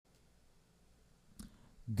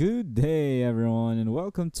Good day, everyone, and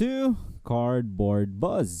welcome to Cardboard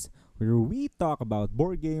Buzz, where we talk about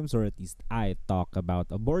board games, or at least I talk about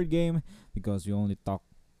a board game, because we only talk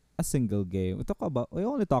a single game. We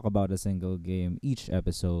only talk about a single game each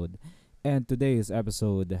episode, and today's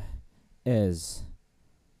episode is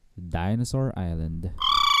Dinosaur Island.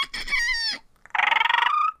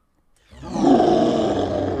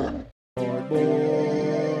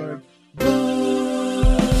 Cardboard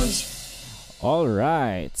Buzz. All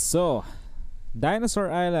right, so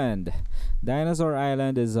Dinosaur Island. Dinosaur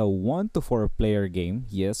Island is a 1 to 4 player game.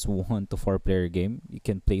 Yes, 1 to 4 player game. You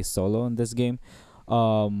can play solo in this game.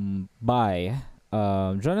 By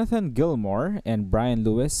Jonathan Gilmore and Brian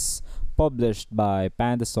Lewis, published by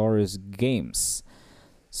Pandasaurus Games.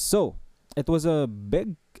 So, it was a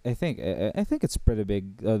big I think it's pretty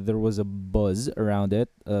big. There was a buzz around it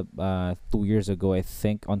 2 years ago, I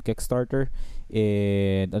think, on Kickstarter,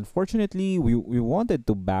 and unfortunately, we wanted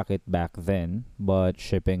to back it back then, but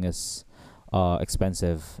shipping is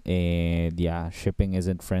expensive, and yeah, shipping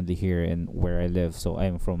isn't friendly here in where I live. So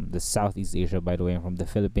I'm from the Southeast Asia, by the way. I'm from the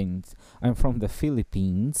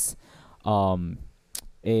Philippines. Um,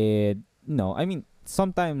 and no, I mean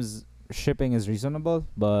sometimes shipping is reasonable,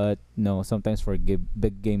 but no, sometimes for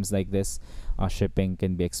big games like this, shipping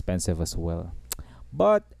can be expensive as well.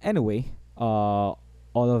 But anyway, all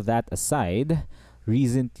of that aside,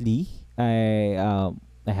 recently I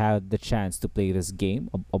had the chance to play this game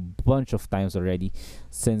a bunch of times already,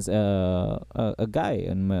 since a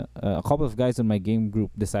couple of guys in my game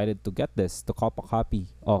group decided to get this to cop a copy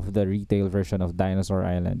of the retail version of Dinosaur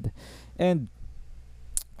Island, and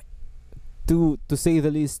to say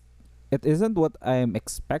the least, it isn't what I'm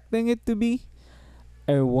expecting it to be.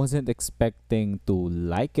 I wasn't expecting to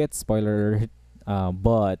like it. Spoiler alert.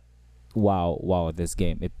 But wow, this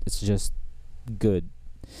game, it's just good.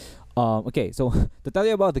 Okay, so to tell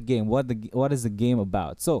you about the game, what is the game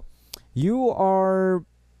about? So, you are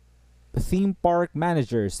theme park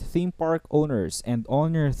managers, theme park owners, and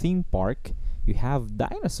on your theme park, you have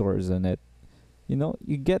dinosaurs in it. You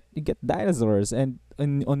get dinosaurs, and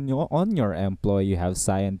on your employ you have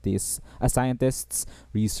scientists,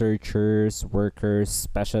 researchers, workers,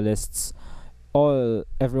 specialists, all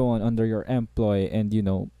everyone under your employ, and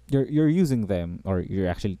you're using them, or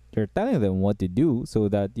you're telling them what to do, so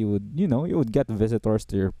that you would get visitors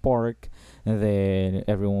to your park, and then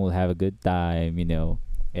everyone will have a good time,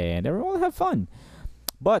 and everyone will have fun.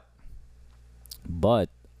 But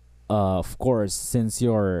of course, since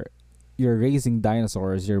you're raising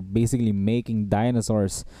dinosaurs, you're basically making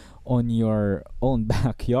dinosaurs on your own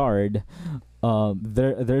backyard.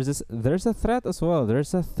 There's a threat as well.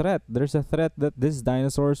 There's a threat that these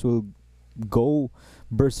dinosaurs will go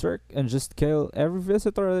berserk and just kill every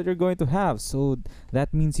visitor that you're going to have. So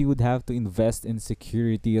that means you would have to invest in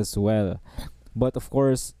security as well. But of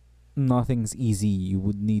course, nothing's easy. You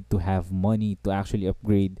would need to have money to actually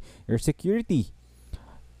upgrade your security.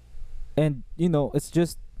 And it's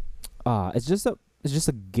just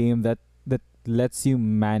a game that lets you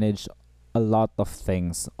manage a lot of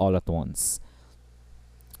things all at once.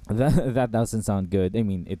 That doesn't sound good. I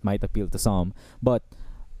mean, it might appeal to some, but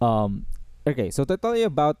um okay, so to tell you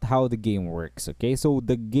about how the game works, okay? So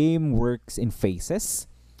the game works in phases.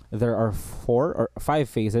 There are 4 or 5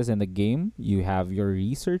 phases in the game. You have your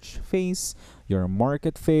research phase, your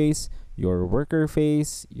market phase, your worker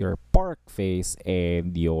phase, your park phase,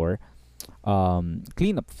 and your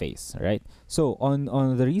cleanup phase, right? So on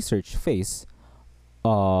the research phase,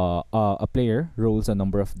 a player rolls a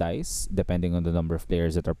number of dice depending on the number of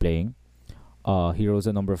players that are playing. He rolls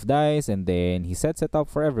a number of dice, and then he sets it up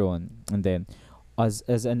for everyone. And then, as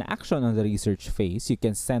an action on the research phase, you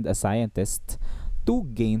can send a scientist to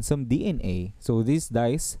gain some DNA. So these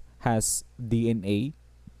dice has DNA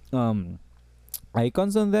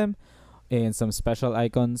icons on them, and some special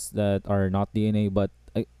icons that are not DNA, but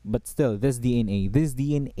still, this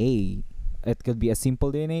DNA, it could be a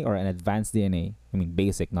simple DNA or an advanced DNA. I mean,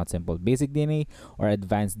 basic, not simple. Basic DNA or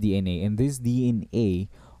advanced DNA, and this DNA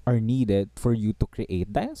are needed for you to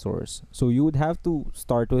create dinosaurs. So you would have to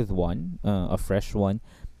start with one, a fresh one,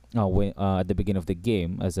 at the beginning of the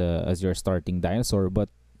game as your starting dinosaur. But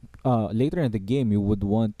later in the game, you would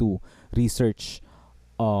want to research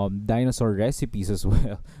dinosaur recipes as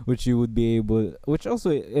well, which also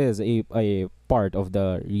is a part of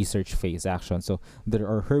the research phase action. So there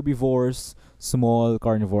are herbivores, small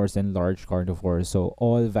carnivores, and large carnivores. So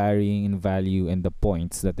all varying in value and the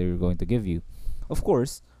points that they're going to give you. Of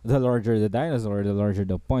course, the larger the dinosaur, the larger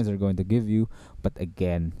the points they're going to give you. But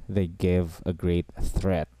again, they give a great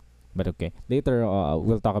threat. But okay, later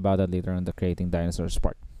we'll talk about that later on the creating dinosaurs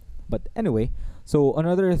part. But anyway, so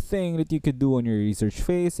another thing that you could do on your research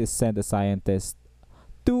phase is send a scientist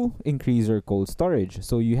to increase your cold storage.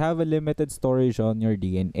 So you have a limited storage on your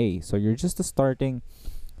DNA. So you're just a starting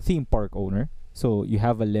theme park owner. So you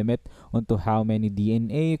have a limit onto how many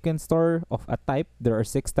DNA you can store of a type. There are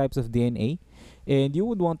 6 types of DNA, and you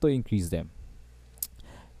would want to increase them.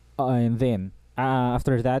 And then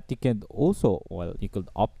after that, you can also, well, you could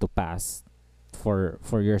opt to pass for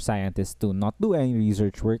your scientists to not do any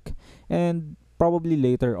research work, and probably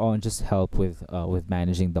later on just help with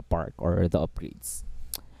managing the park or the upgrades.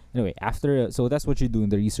 Anyway, after, so that's what you do in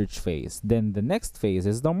the research phase. Then the next phase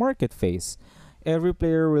is the market phase. Every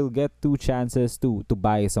player will get 2 chances to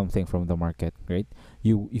buy something from the market, right?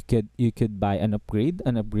 You could buy an upgrade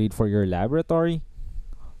for your laboratory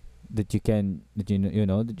that you can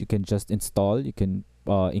just install. You can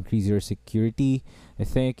increase your security. I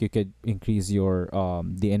think you could increase your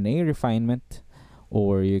DNA refinement,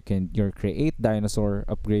 or you can your create dinosaur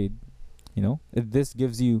upgrade. This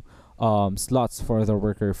gives you slots for the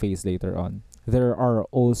worker phase later on. There are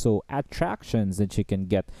also attractions that you can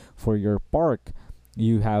get for your park.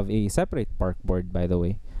 You have a separate park board, by the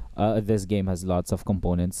way. This game has lots of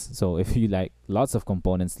components, so if you like lots of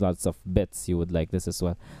components, lots of bits, you would like this as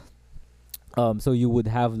well. So you would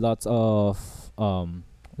have lots of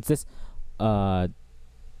what's this? Uh,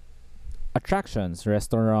 Attractions,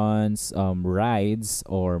 restaurants, rides,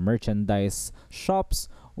 or merchandise shops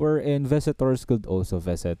wherein visitors could also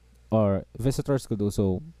visit, or visitors could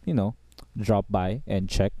also, drop by and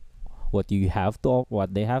check what they have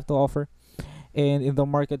to offer. And in the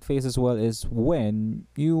market phase as well is when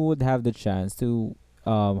you would have the chance to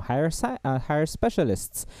hire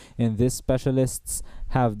specialists, and these specialists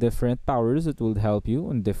have different powers that will help you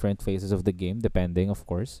in different phases of the game, depending, of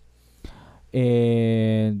course.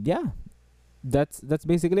 And yeah, that's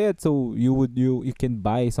basically it. So you can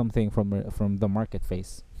buy something from the market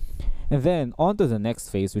phase. And then on to the next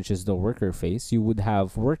phase, which is the worker phase. You would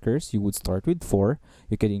have workers. You would start with 4.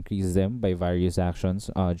 You can increase them by various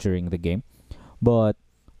actions during the game. But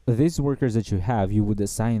these workers that you have, you would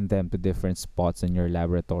assign them to different spots in your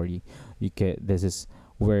laboratory. This is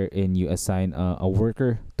wherein you assign a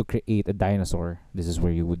worker to create a dinosaur. This is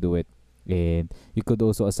where you would do it. And you could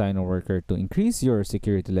also assign a worker to increase your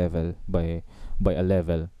security level by a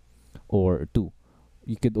level or 2.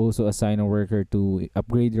 You could also assign a worker to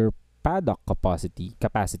upgrade your paddock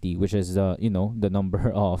capacity, which is the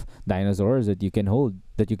number of dinosaurs that you can hold,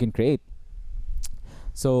 that you can create.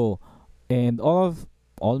 So, and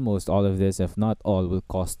almost all of this, if not all, will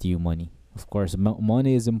cost you money. Of course,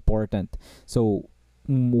 money is important. So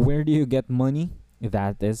where do you get money?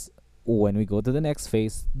 That is when we go to the next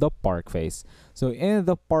phase, the park phase. So in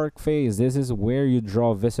the park phase, this is where you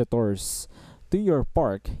draw visitors to your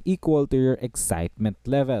park equal to your excitement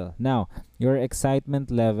level. Now, your excitement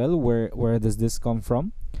level, where does this come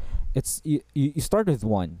from? It's you start with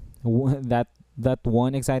 1. That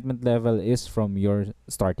 1 excitement level is from your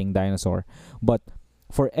starting dinosaur. But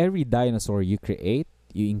for every dinosaur you create,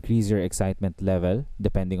 you increase your excitement level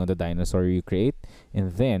depending on the dinosaur you create,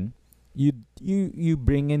 and then you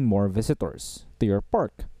bring in more visitors to your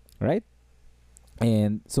park, right?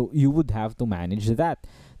 And so you would have to manage that.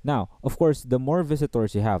 Now, of course, the more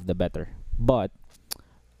visitors you have, the better. But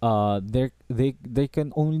they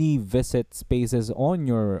can only visit spaces on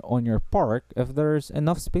your park if there's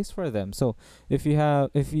enough space for them. So if you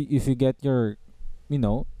get your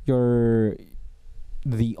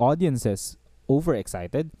the audiences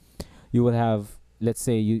overexcited, you will have, let's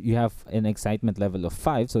say you have an excitement level of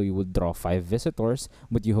 5, so you would draw 5 visitors,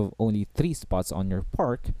 but you have only 3 spots on your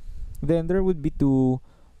park. Then there would be two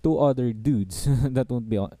other dudes that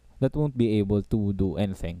won't be able to do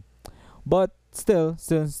anything. But still,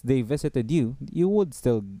 since they visited you, you would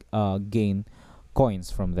still gain coins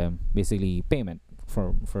from them, basically payment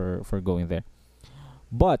for going there.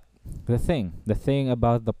 But the thing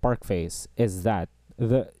about the park phase is that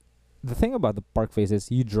the thing about the park phase is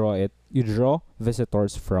you draw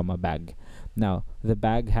visitors from a bag. Now the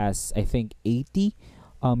bag has, I think, 80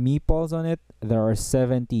 meeples on it. There are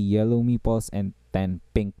 70 yellow meeples and 10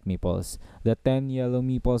 pink meeples. The 10 yellow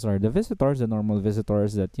meeples are the visitors, the normal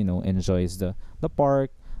visitors that enjoys the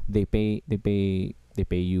park. They pay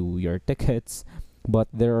you your tickets. But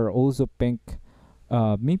there are also pink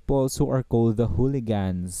meeples who are called the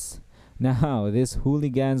hooligans. Now, these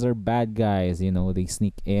hooligans are bad guys. They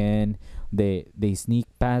sneak in, they sneak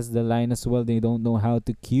past the line as well. They don't know how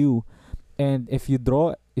to queue, and if you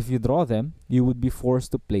draw them, you would be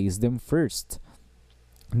forced to place them first.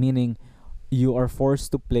 Meaning, you are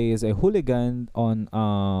forced to play as a hooligan on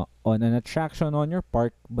an attraction on your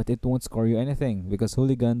park, but it won't score you anything because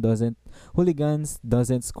hooligans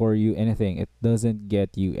doesn't score you anything. It doesn't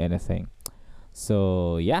get you anything.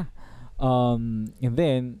 So yeah, and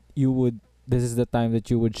then you would this is the time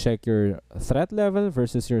that you would check your threat level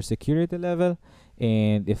versus your security level,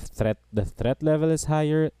 and if the threat level is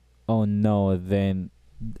higher, oh no, then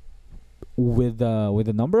with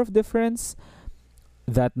the number of difference,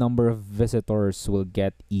 that number of visitors will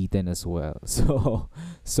get eaten as well.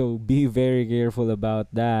 So be very careful about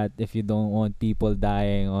that if you don't want people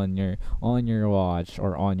dying on your watch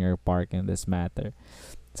or on your park in this matter.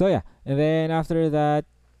 So yeah, and then after that,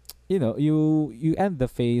 you end the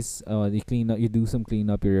phase. You clean up, you do some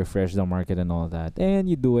cleanup, you refresh the market and all that, and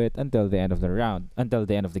you do it until the end of the round, until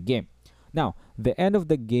the end of the game. Now, the end of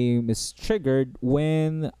the game is triggered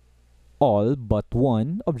when all but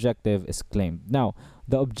one objective is claimed. Now,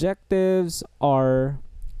 the objectives are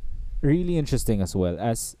really interesting as well,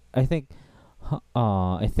 as I think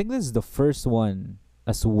this is the first one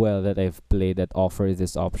as well that I've played that offers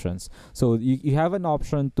these options. So you have an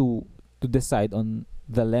option to decide on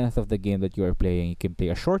the length of the game that you are playing. You can play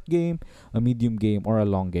a short game, a medium game, or a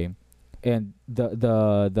long game, and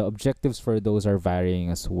the objectives for those are varying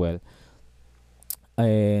as well.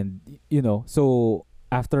 And so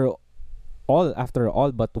after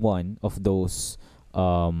all but one of those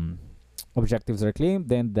um objectives are claimed,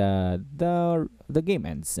 then the game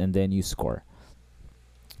ends and then you score.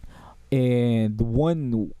 And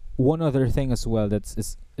one other thing as well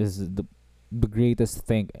is the greatest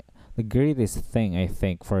thing the greatest thing I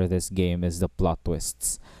think for this game is the plot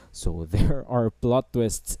twists. So there are plot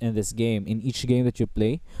twists in this game. In each game that you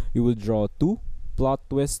play, you will draw two plot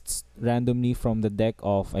twists randomly from the deck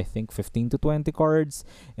of I think 15 to 20 cards,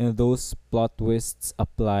 and those plot twists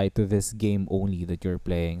apply to this game only that you're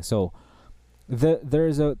playing. So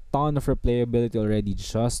there's a ton of replayability already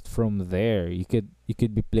just from there. You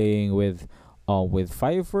could be playing with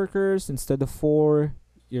five workers instead of four.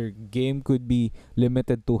 Your game could be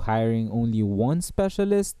limited to hiring only one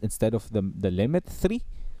specialist instead of the limit three.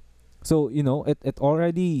 So it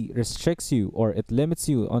already restricts you, or it limits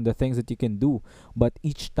you on the things that you can do. But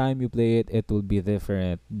each time you play it, it will be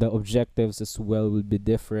different. The objectives as well will be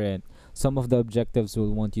different. Some of the objectives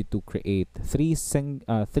will want you to create three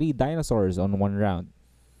dinosaurs on one round.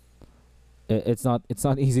 It's not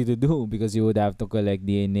easy to do because you would have to collect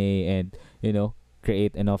DNA and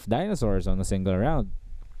create enough dinosaurs on a single round.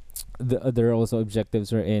 There are also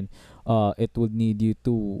objectives wherein it would need you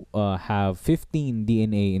to have 15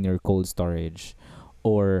 DNA in your cold storage,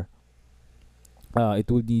 or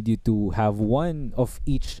it would need you to have one of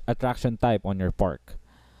each attraction type on your park.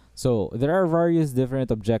 So there are various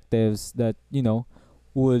different objectives that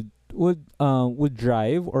would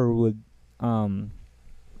drive or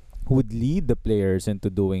would lead the players into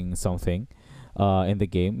doing something in the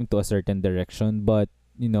game into a certain direction. But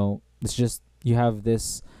it's just you have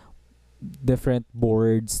this different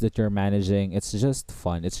boards that you're managing. It's just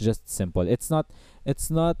fun. It's just simple. It's not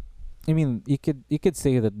I mean, you could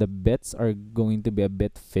say that the bits are going to be a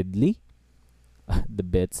bit fiddly. The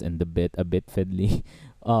bits and the bit a bit fiddly.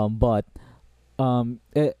 But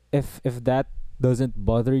if that doesn't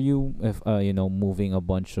bother you, if moving a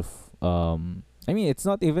bunch of I mean, it's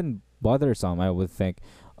not even bothersome, I would think.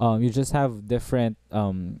 You just have different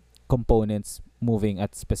components moving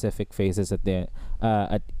at specific phases at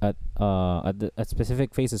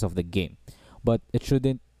specific phases of the game, but it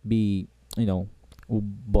shouldn't be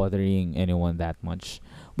bothering anyone that much.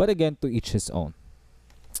 But again, to each his own.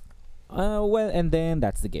 Well, and then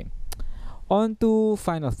that's the game. On to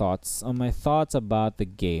final thoughts. On my thoughts about the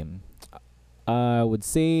game, I would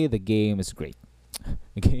say the game is great.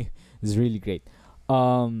 Okay, it's really great.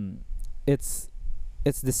 Um, it's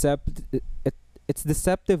it's it's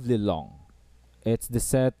deceptively long. It's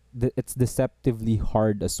deceptively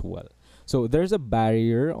hard as well. So there's a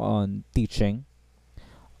barrier on teaching.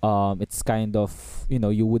 It's kind of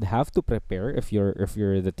you would have to prepare if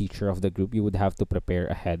you're the teacher of the group. You would have to prepare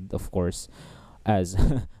ahead, of course, as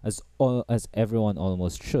as everyone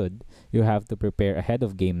almost should. You have to prepare ahead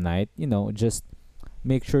of game night. Just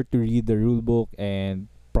make sure to read the rule book and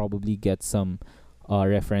probably get some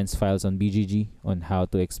reference files on BGG on how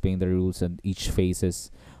to explain the rules and each phases.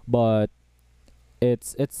 But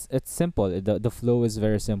it's simple. The flow is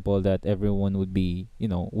very simple that everyone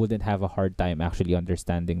wouldn't have a hard time actually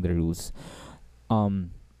understanding the rules.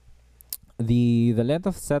 Um, the length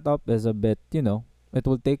of setup is a bit, it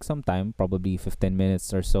will take some time, probably 15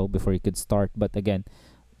 minutes or so before you could start. But again,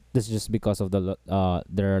 this is just because of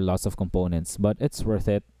there are lots of components, but it's worth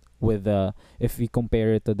it. with the if we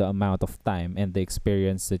compare it to the amount of time and the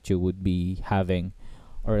experience that you would be having,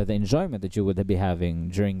 or the enjoyment that you would be having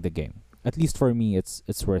during the game. At least for me, it's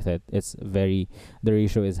worth it. It's very The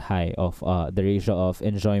ratio is high of the ratio of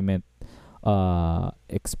enjoyment,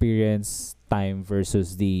 experience time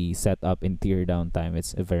versus the setup and tear down time.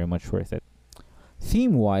 It's very much worth it.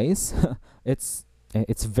 Theme wise, it's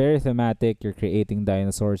very thematic. You're creating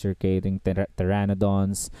dinosaurs, you're creating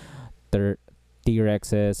pteranodons, ter-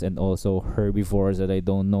 T-Rexes, and also herbivores that I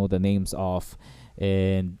don't know the names of.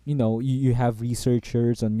 And you have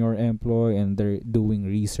researchers on your employ, and they're doing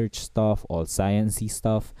research stuff, all sciencey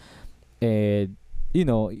stuff. And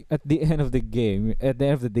at the end of the game, at the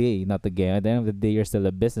end of the day, not the game, at the end of the day, you're still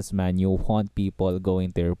a businessman. You want people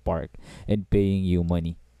going to your park and paying you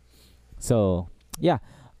money. So yeah,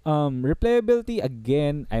 replayability,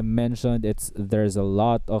 again, I mentioned there's a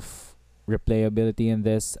lot of replayability in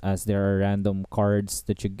this, as there are random cards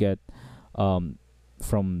that you get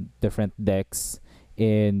from different decks.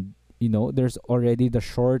 And there's already the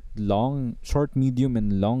short, medium,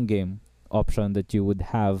 and long game option that you would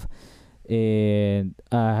have. And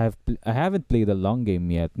I haven't played a long game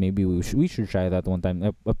yet. Maybe we should try that one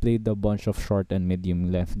time. I played a bunch of short and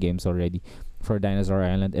medium length games already for Dinosaur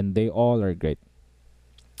Island, and they all are great.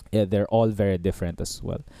 Yeah, they're all very different as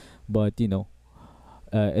well, but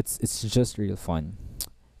it's just real fun.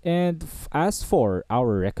 And as for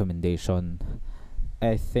our recommendation,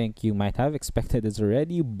 I think you might have expected this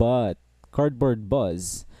already, but Cardboard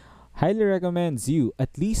Buzz highly recommends you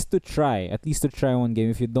at least to try one game.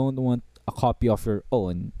 If you don't want a copy of your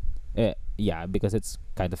own, yeah, because it's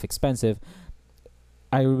kind of expensive,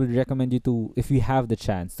 I would recommend you to, if you have the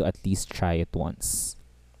chance, to at least try it once.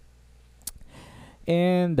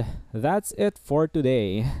 And that's it for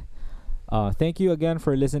today. Thank you again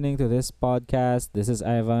for listening to this podcast. This is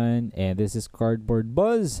Ivan, and this is Cardboard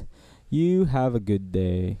Buzz. You have a good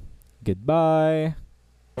day. Goodbye.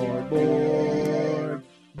 Cardboard.